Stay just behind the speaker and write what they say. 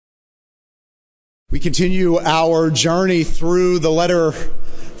continue our journey through the letter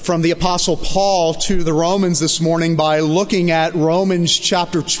from the Apostle Paul to the Romans this morning by looking at Romans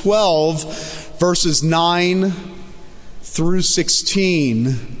chapter 12, verses 9 through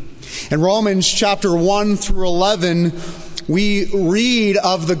 16. In Romans chapter 1 through 11, we read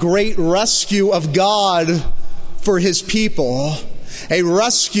of the great rescue of God for his people. A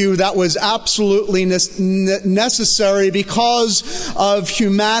rescue that was absolutely necessary because of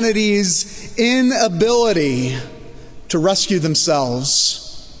humanity's inability to rescue themselves.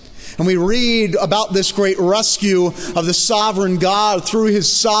 And we read about this great rescue of the sovereign God through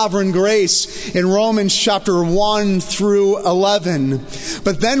his sovereign grace in Romans chapter 1 through 11.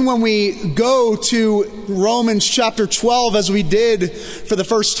 But then when we go to Romans chapter 12, as we did for the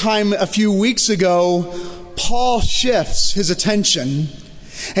first time a few weeks ago, Paul shifts his attention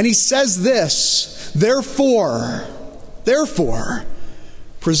and he says this, Therefore,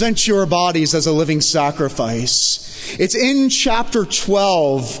 present your bodies as a living sacrifice. It's in chapter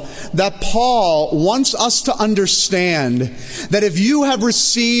 12 that Paul wants us to understand that if you have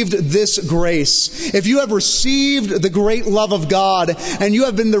received this grace, if you have received the great love of God, and you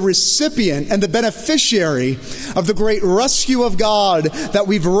have been the recipient and the beneficiary of the great rescue of God that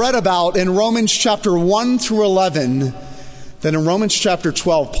we've read about in Romans chapter 1 through 11, then in Romans chapter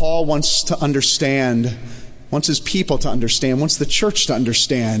 12, Paul wants his people to understand, wants the church to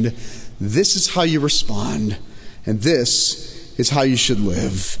understand, this is how you respond. And this is how you should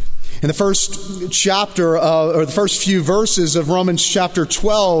live. In the first chapter, or the first few verses of Romans chapter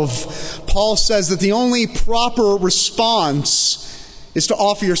 12, Paul says that the only proper response is to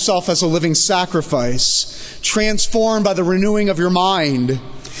offer yourself as a living sacrifice, transformed by the renewing of your mind.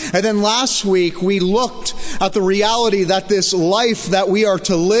 And then last week, we looked at the reality that this life that we are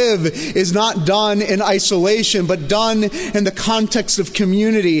to live is not done in isolation, but done in the context of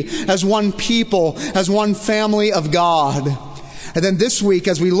community, as one people, as one family of God. And then this week,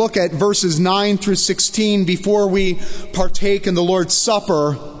 as we look at verses 9 through 16, before we partake in the Lord's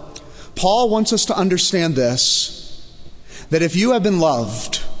Supper, Paul wants us to understand this, that if you have been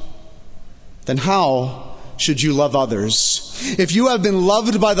loved, then how should you love others? If you have been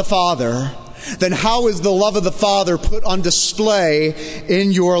loved by the Father, then how is the love of the Father put on display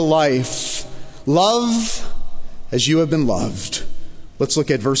in your life? Love as you have been loved. Let's look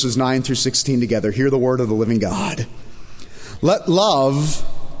at verses 9 through 16 together. Hear the word of the living God. Let love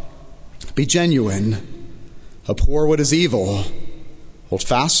be genuine. Abhor what is evil. Hold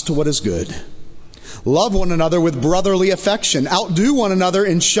fast to what is good. Love one another with brotherly affection. Outdo one another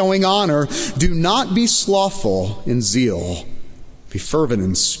in showing honor. Do not be slothful in zeal. Be fervent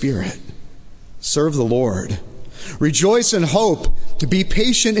in spirit. Serve the Lord. Rejoice in hope. Be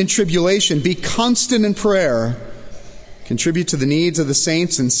patient in tribulation. Be constant in prayer. Contribute to the needs of the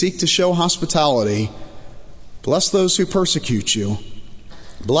saints and seek to show hospitality. Bless those who persecute you.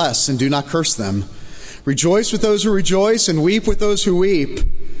 Bless and do not curse them. Rejoice with those who rejoice and weep with those who weep.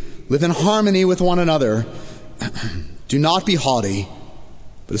 Live in harmony with one another. Do not be haughty,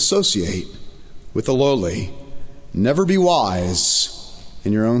 but associate with the lowly. Never be wise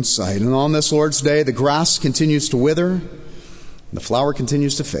in your own sight. And on this Lord's Day, the grass continues to wither, and the flower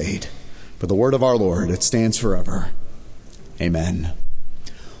continues to fade. But the word of our Lord, it stands forever. Amen.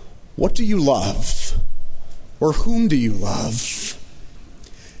 What do you love? Or whom do you love?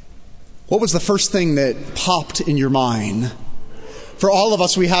 What was the first thing that popped in your mind? For all of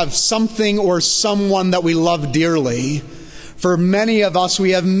us, we have something or someone that we love dearly. For many of us,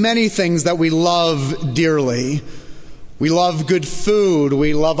 we have many things that we love dearly. We love good food.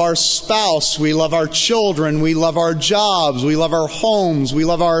 We love our spouse. We love our children. We love our jobs. We love our homes. We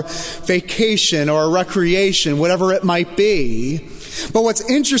love our vacation or our recreation, whatever it might be. But what's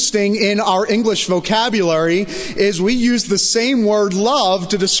interesting in our English vocabulary is we use the same word love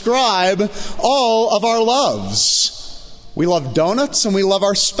to describe all of our loves. We love donuts and we love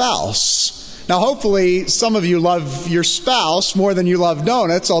our spouse. Now, hopefully, some of you love your spouse more than you love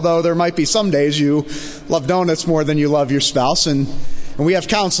donuts, although there might be some days you love donuts more than you love your spouse, and we have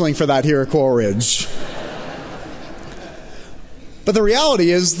counseling for that here at Coral Ridge. But the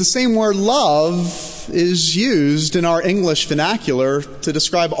reality is, the same word love is used in our English vernacular to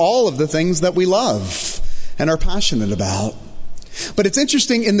describe all of the things that we love and are passionate about. But it's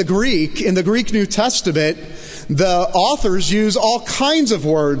interesting, in the Greek New Testament, the authors use all kinds of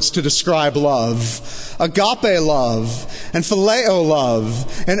words to describe love. Agape love, and phileo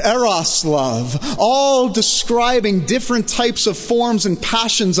love, and eros love, all describing different types of forms and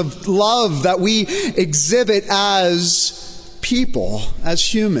passions of love that we exhibit as people,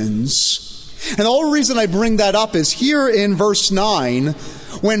 as humans. And the whole reason I bring that up is here in verse 9,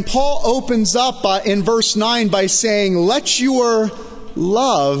 when Paul opens up in verse 9 by saying, let your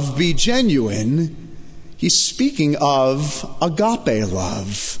love be genuine, he's speaking of agape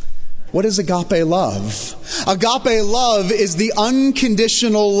love. What is agape love? Agape love is the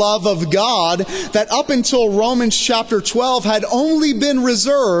unconditional love of God that up until Romans chapter 12 had only been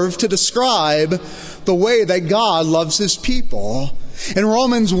reserved to describe the way that God loves his people. In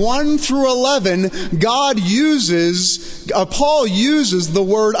Romans 1 through 11, Paul uses the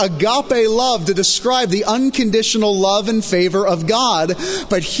word agape love to describe the unconditional love and favor of God.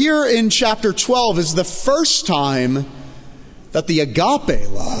 But here in chapter 12 is the first time that the agape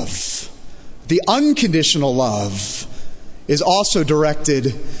love, the unconditional love, is also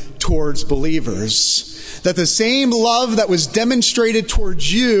directed towards believers. That the same love that was demonstrated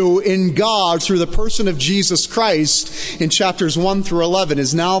towards you in God through the person of Jesus Christ in chapters 1 through 11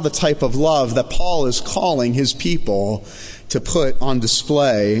 is now the type of love that Paul is calling his people to put on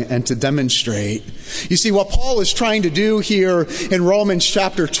display and to demonstrate. You see, what Paul is trying to do here in Romans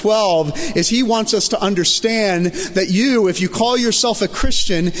chapter 12 is he wants us to understand that you, if you call yourself a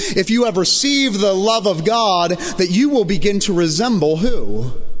Christian, if you have received the love of God, that you will begin to resemble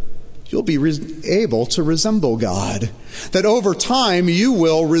who? You'll be able to resemble God. That over time you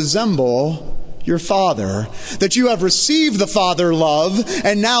will resemble your Father. That you have received the Father love,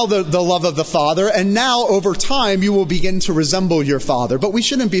 and now the love of the Father, and now over time you will begin to resemble your Father. But we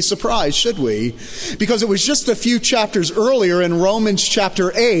shouldn't be surprised, should we? Because it was just a few chapters earlier in Romans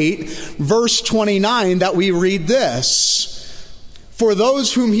chapter 8, verse 29, that we read this. For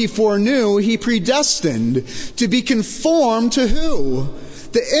those whom he foreknew, he predestined to be conformed to who?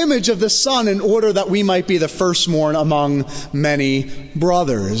 The image of the Son, in order that we might be the firstborn among many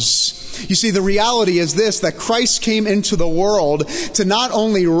brothers. You see, the reality is this, that Christ came into the world to not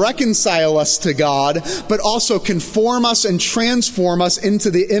only reconcile us to God, but also conform us and transform us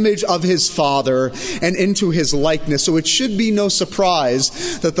into the image of his Father and into his likeness. So it should be no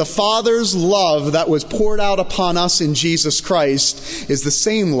surprise that the Father's love that was poured out upon us in Jesus Christ is the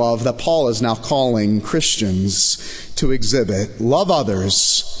same love that Paul is now calling Christians to exhibit. Love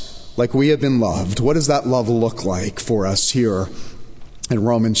others like we have been loved. What does that love look like for us here in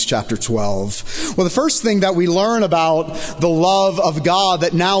Romans chapter 12? Well, the first thing that we learn about the love of God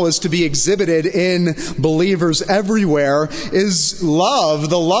that now is to be exhibited in believers everywhere is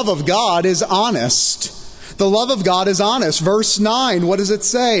love. The love of God is honest. The love of God is honest. Verse 9, what does it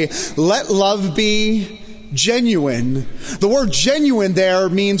say? Let love be genuine. The word genuine there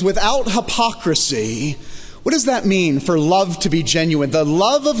means without hypocrisy. What does that mean for love to be genuine? The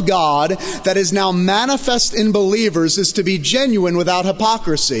love of God that is now manifest in believers is to be genuine without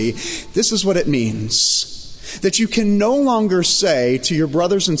hypocrisy. This is what it means. That you can no longer say to your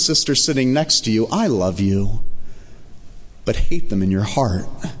brothers and sisters sitting next to you, I love you, but hate them in your heart.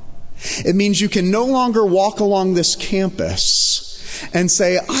 It means you can no longer walk along this campus and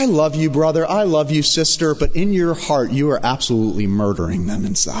say, I love you, brother, I love you, sister, but in your heart you are absolutely murdering them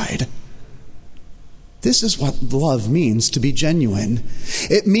inside. This is what love means to be genuine.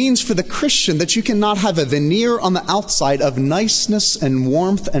 It means for the Christian that you cannot have a veneer on the outside of niceness and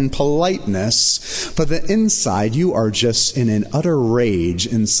warmth and politeness, but the inside you are just in an utter rage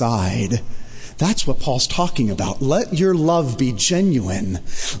inside. That's what Paul's talking about. Let your love be genuine.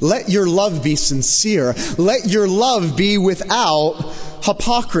 Let your love be sincere. Let your love be without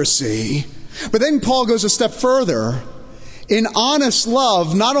hypocrisy. But then Paul goes a step further. In honest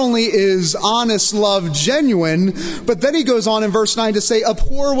love, not only is honest love genuine, but then he goes on in verse 9 to say,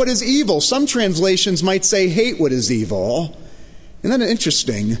 abhor what is evil. Some translations might say hate what is evil. Isn't that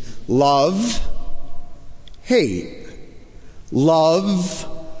interesting? Love, hate. Love,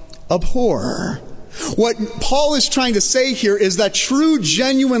 abhor. What Paul is trying to say here is that true,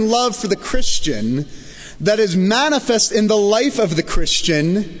 genuine love for the Christian that is manifest in the life of the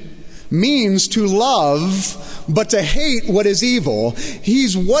Christian means to love, but to hate what is evil.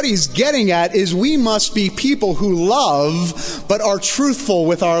 What he's getting at is we must be people who love, but are truthful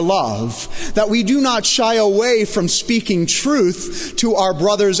with our love. That we do not shy away from speaking truth to our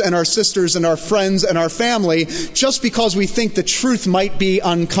brothers and our sisters and our friends and our family just because we think the truth might be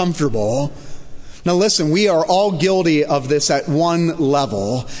uncomfortable. Now listen, we are all guilty of this at one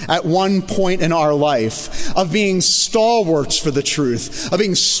level, at one point in our life, of being stalwarts for the truth, of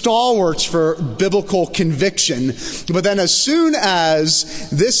being stalwarts for biblical conviction. But then as soon as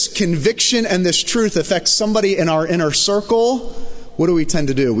this conviction and this truth affects somebody in our inner circle, what do we tend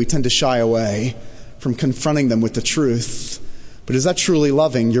to do? We tend to shy away from confronting them with the truth. But is that truly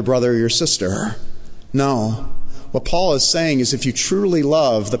loving your brother or your sister? No. What Paul is saying is if you truly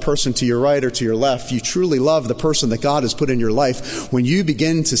love the person to your right or to your left, you truly love the person that God has put in your life, when you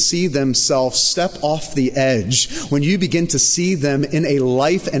begin to see themselves step off the edge, when you begin to see them in a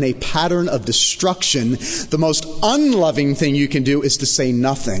life and a pattern of destruction, the most unloving thing you can do is to say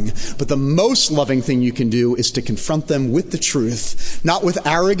nothing. But the most loving thing you can do is to confront them with the truth, not with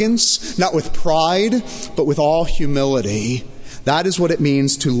arrogance, not with pride, but with all humility. That is what it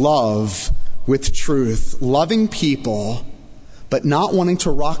means to love with truth, loving people, but not wanting to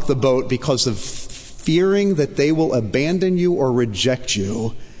rock the boat because of fearing that they will abandon you or reject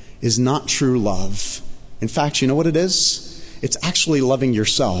you is not true love. In fact, you know what it is? It's actually loving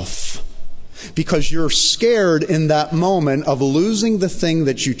yourself, because you're scared in that moment of losing the thing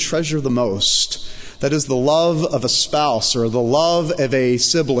that you treasure the most. That is the love of a spouse, or the love of a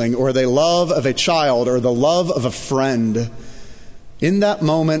sibling, or the love of a child, or the love of a friend. In that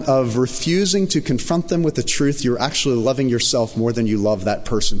moment of refusing to confront them with the truth, you're actually loving yourself more than you love that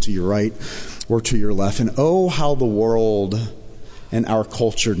person to your right or to your left. And oh, how the world and our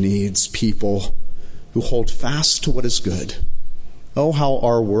culture needs people who hold fast to what is good. Oh, how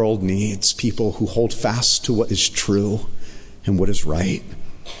our world needs people who hold fast to what is true and what is right.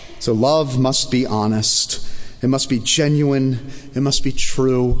 So love must be honest. It must be genuine. It must be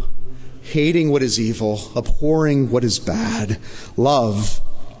true. Hating what is evil, abhorring what is bad. Love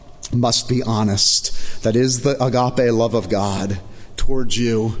must be honest. That is the agape love of God towards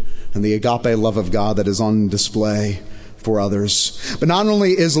you, and the agape love of God that is on display for others. But not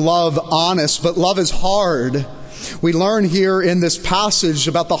only is love honest, but love is hard. We learn here in this passage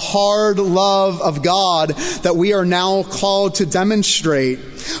about the hard love of God that we are now called to demonstrate.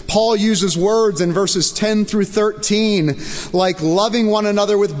 Paul uses words in verses 10 through 13 like loving one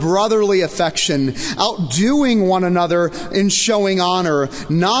another with brotherly affection, outdoing one another in showing honor,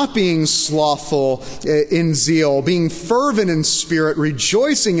 not being slothful in zeal, being fervent in spirit,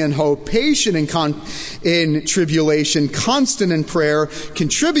 rejoicing in hope, patient in tribulation, constant in prayer,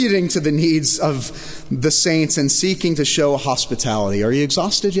 contributing to the needs of the saints, and seeking to show hospitality. Are you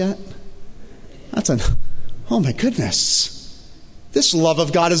exhausted yet? Oh my goodness. This love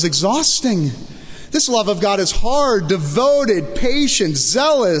of God is exhausting. This love of God is hard, devoted, patient,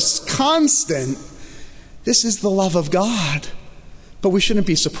 zealous, constant. This is the love of God. But we shouldn't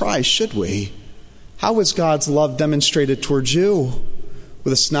be surprised, should we? How is God's love demonstrated towards you?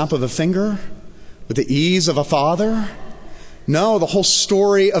 With a snap of a finger? With the ease of a father? No, the whole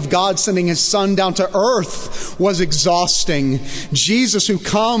story of God sending his son down to earth was exhausting. Jesus, who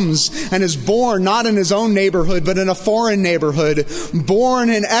comes and is born not in his own neighborhood, but in a foreign neighborhood,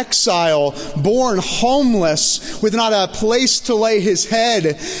 born in exile, born homeless, with not a place to lay his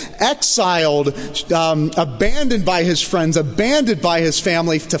head, exiled, abandoned by his friends, abandoned by his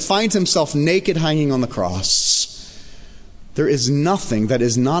family, to find himself naked hanging on the cross. There is nothing that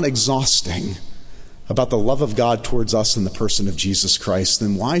is not exhausting about the love of God towards us in the person of Jesus Christ.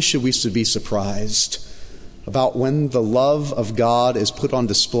 Then why should we be surprised about when the love of God is put on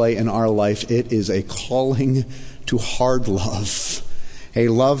display in our life? It is a calling to hard love, a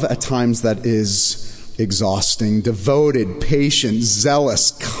love at times that is exhausting, devoted, patient,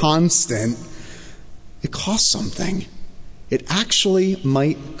 zealous, constant. It costs something. It actually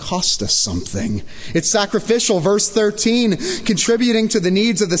might cost us something. It's sacrificial. Verse 13, contributing to the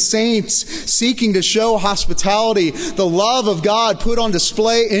needs of the saints, seeking to show hospitality. The love of God put on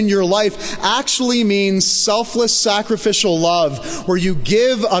display in your life actually means selfless sacrificial love, where you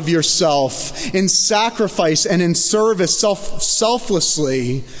give of yourself in sacrifice and in service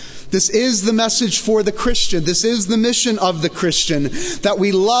selflessly. This is the message for the Christian. This is the mission of the Christian, that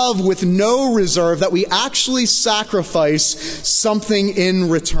we love with no reserve, that we actually sacrifice something in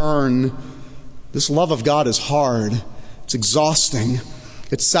return. This love of God is hard. It's exhausting.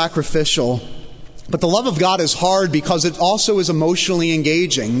 It's sacrificial. But the love of God is hard because it also is emotionally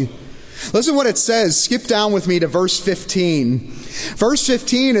engaging. Listen what it says. Skip down with me to verse 15. Verse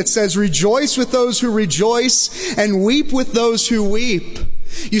 15, it says, "Rejoice with those who rejoice and weep with those who weep."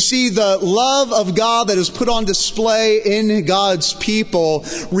 You see, the love of God that is put on display in God's people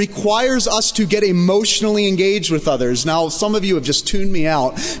requires us to get emotionally engaged with others. Now, some of you have just tuned me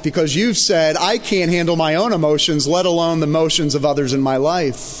out because you've said, I can't handle my own emotions, let alone the emotions of others in my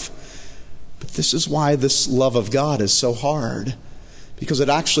life. But this is why this love of God is so hard, because it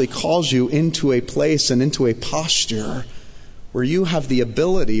actually calls you into a place and into a posture where you have the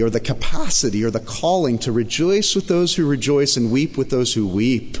ability or the capacity or the calling to rejoice with those who rejoice and weep with those who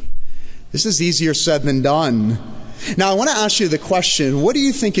weep. This is easier said than done. Now, I want to ask you the question, what do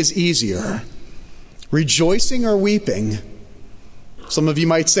you think is easier, rejoicing or weeping? Some of you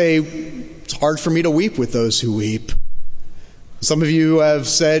might say, it's hard for me to weep with those who weep. Some of you have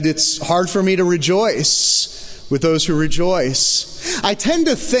said it's hard for me to rejoice with those who rejoice. I tend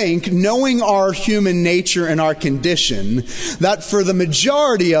to think, knowing our human nature and our condition, that for the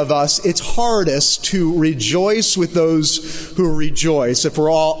majority of us, it's hardest to rejoice with those who rejoice, if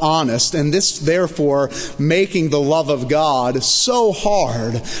we're all honest. And this, therefore, making the love of God so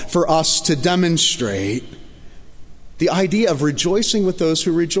hard for us to demonstrate. The idea of rejoicing with those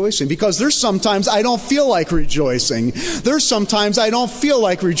who are rejoicing. Because there's sometimes I don't feel like rejoicing. There's sometimes I don't feel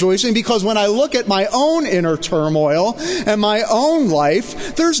like rejoicing because when I look at my own inner turmoil and my own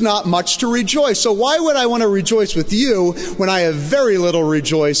life, there's not much to rejoice. So why would I want to rejoice with you when I have very little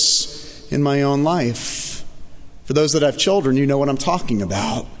rejoice in my own life? For those that have children, you know what I'm talking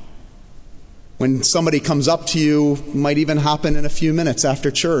about. When somebody comes up to you, might even happen in a few minutes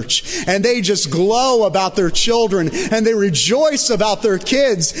after church, and they just glow about their children, and they rejoice about their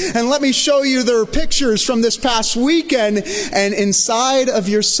kids. And let me show you their pictures from this past weekend. And inside of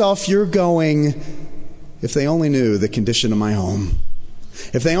yourself, you're going, if they only knew the condition of my home,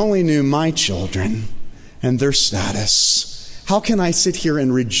 if they only knew my children and their status, how can I sit here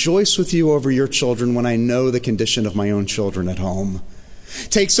and rejoice with you over your children when I know the condition of my own children at home?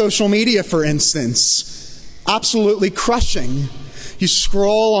 Take social media, for instance. Absolutely crushing. You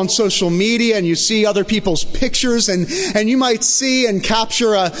scroll on social media and you see other people's pictures, and you might see and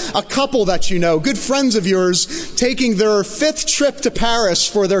capture a couple that you know, good friends of yours, taking their 5th trip to Paris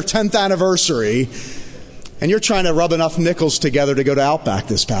for their 10th anniversary. And you're trying to rub enough nickels together to go to Outback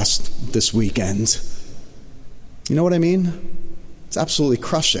this weekend. You know what I mean? It's absolutely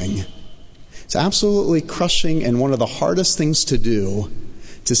crushing. It's absolutely crushing, and one of the hardest things to do,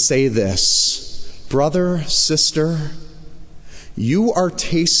 to say this: brother, sister, you are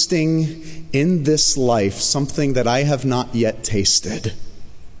tasting in this life something that I have not yet tasted,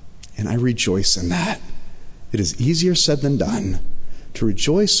 and I rejoice in that. It is easier said than done to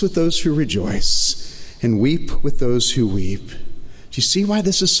rejoice with those who rejoice and weep with those who weep. Do you see why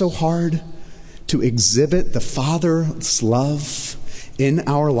this is so hard? To exhibit the Father's love in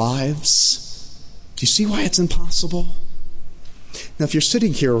our lives. Do you see why it's impossible? Now, if you're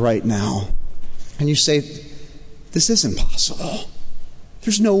sitting here right now and you say, this is impossible.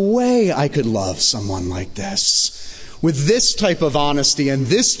 There's no way I could love someone like this, with this type of honesty and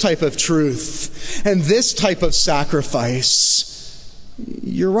this type of truth and this type of sacrifice.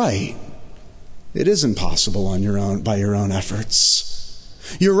 You're right. It is impossible by your own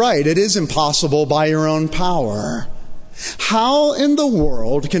efforts. You're right. It is impossible by your own power. How in the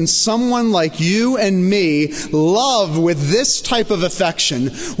world can someone like you and me love with this type of affection,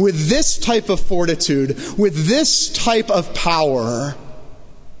 with this type of fortitude, with this type of power?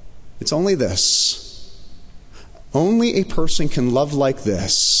 It's only this. Only a person can love like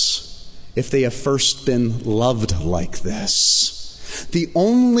this if they have first been loved like this. The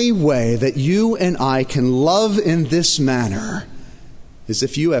only way that you and I can love in this manner is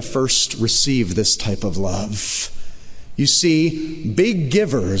if you have first received this type of love. You see, big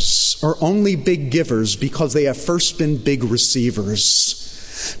givers are only big givers because they have first been big receivers.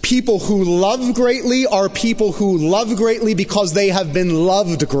 People who love greatly are people who love greatly because they have been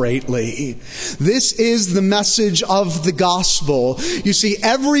loved greatly. This is the message of the gospel. You see,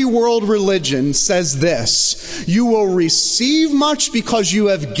 every world religion says this: you will receive much because you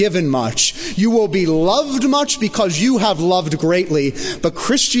have given much. You will be loved much because you have loved greatly. But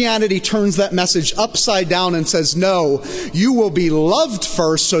Christianity turns that message upside down and says, no, you will be loved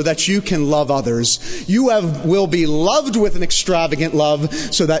first so that you can love others. You will be loved with an extravagant love,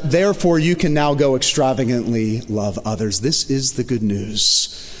 so that therefore you can now go extravagantly love others. This is the good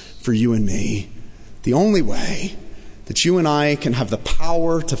news for you and me. The only way that you and I can have the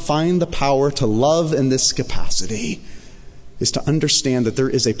power to find the power to love in this capacity is to understand that there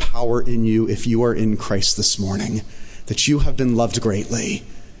is a power in you if you are in Christ this morning, that you have been loved greatly.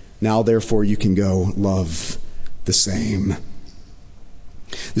 Now therefore you can go love the same.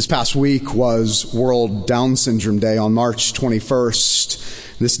 This past week was World Down Syndrome Day on March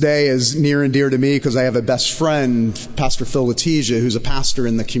 21st. This day is near and dear to me because I have a best friend, Pastor Phil Letizia, who's a pastor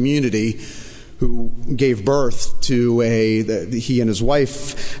in the community, who gave birth to he and his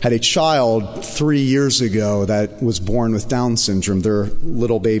wife had a child 3 years ago that was born with Down syndrome, their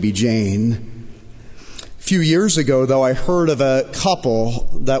little baby Jane. A few years ago, though, I heard of a couple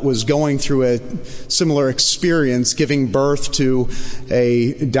that was going through a similar experience, giving birth to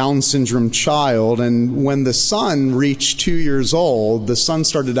a Down syndrome child. And when the son reached 2 years old, the son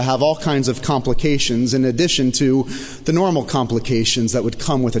started to have all kinds of complications in addition to the normal complications that would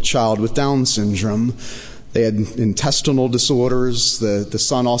come with a child with Down syndrome. They had intestinal disorders. The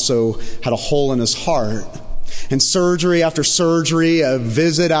son also had a hole in his heart. And surgery after surgery, a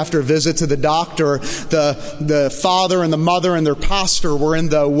visit after visit to the doctor, the father and the mother and their pastor were in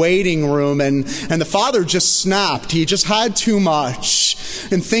the waiting room, and the father just snapped. He just had too much.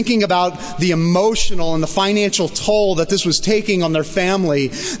 And thinking about the emotional and the financial toll that this was taking on their family,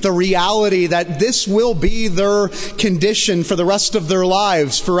 the reality that this will be their condition for the rest of their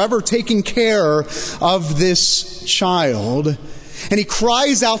lives, forever taking care of this child. And he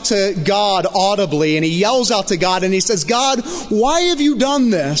cries out to God audibly, and he yells out to God, and he says, God, why have you done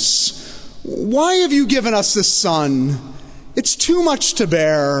this? Why have you given us this son? It's too much to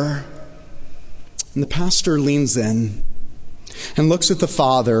bear. And the pastor leans in and looks at the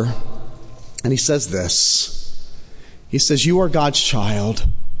father, and he says this. He says, you are God's child,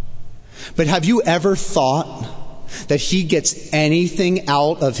 but have you ever thought that he gets anything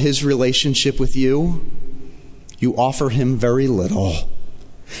out of his relationship with you? You offer him very little.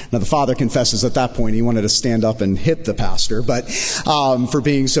 Now, the father confesses at that point he wanted to stand up and hit the pastor, but for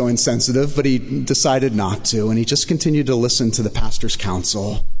being so insensitive, but he decided not to, and he just continued to listen to the pastor's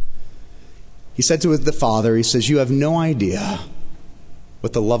counsel. He said to the father, he says, you have no idea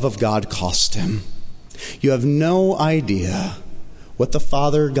what the love of God cost him. You have no idea what the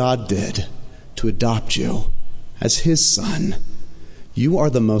Father God did to adopt you as his son. You are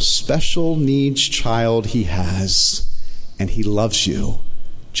the most special needs child he has, and he loves you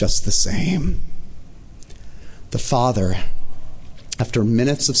just the same. The father, after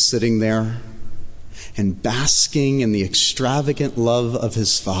minutes of sitting there and basking in the extravagant love of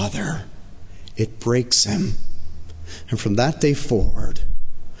his father, it breaks him. And from that day forward,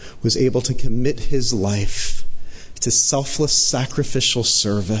 was able to commit his life to selfless sacrificial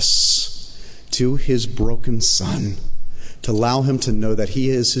service to his broken son, to allow him to know that he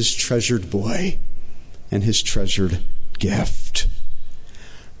is his treasured boy and his treasured gift.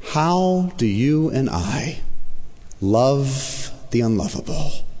 How do you and I love the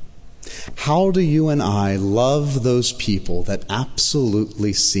unlovable? How do you and I love those people that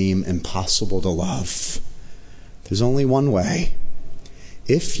absolutely seem impossible to love? There's only one way.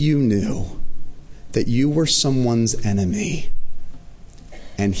 If you knew that you were someone's enemy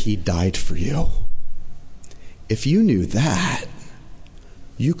and he died for you, if you knew that,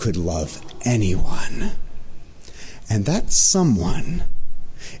 you could love anyone. And that someone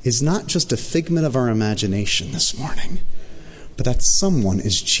is not just a figment of our imagination this morning, but that someone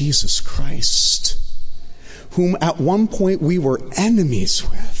is Jesus Christ, whom at one point we were enemies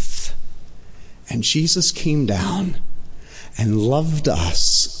with. And Jesus came down and loved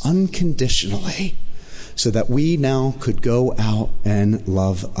us unconditionally so that we now could go out and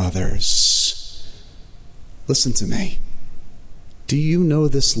love others. Listen to me. Do you know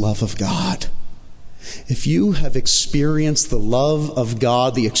this love of God? If you have experienced the love of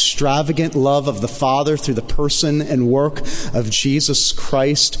God, the extravagant love of the Father through the person and work of Jesus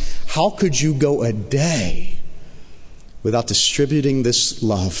Christ, how could you go a day without distributing this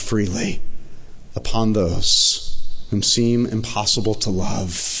love freely upon those whom seem impossible to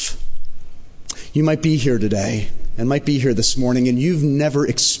love? You might be here today and might be here this morning and you've never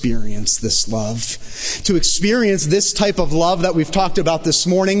experienced this love. To experience this type of love that we've talked about this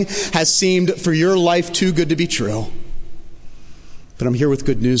morning has seemed for your life too good to be true. But I'm here with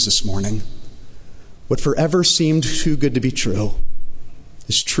good news this morning. What forever seemed too good to be true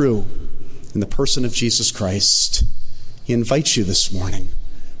is true in the person of Jesus Christ. He invites you this morning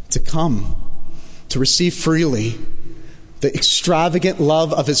to come, to receive freely the extravagant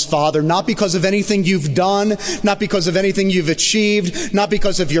love of his Father, not because of anything you've done, not because of anything you've achieved, not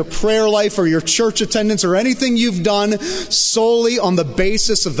because of your prayer life or your church attendance or anything you've done, solely on the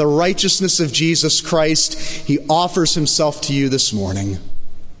basis of the righteousness of Jesus Christ. He offers himself to you this morning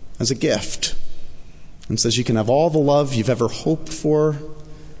as a gift and says you can have all the love you've ever hoped for,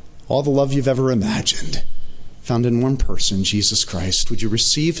 all the love you've ever imagined, found in one person, Jesus Christ. Would you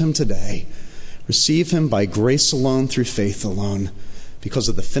receive him today? Receive him by grace alone, through faith alone, because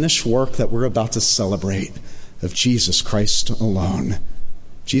of the finished work that we're about to celebrate of Jesus Christ alone.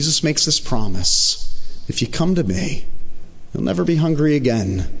 Jesus makes this promise: if you come to me, you'll never be hungry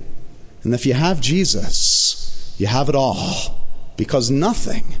again. And if you have Jesus, you have it all, because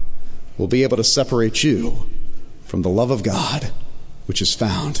nothing will be able to separate you from the love of God, which is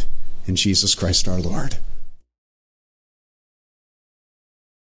found in Jesus Christ our Lord.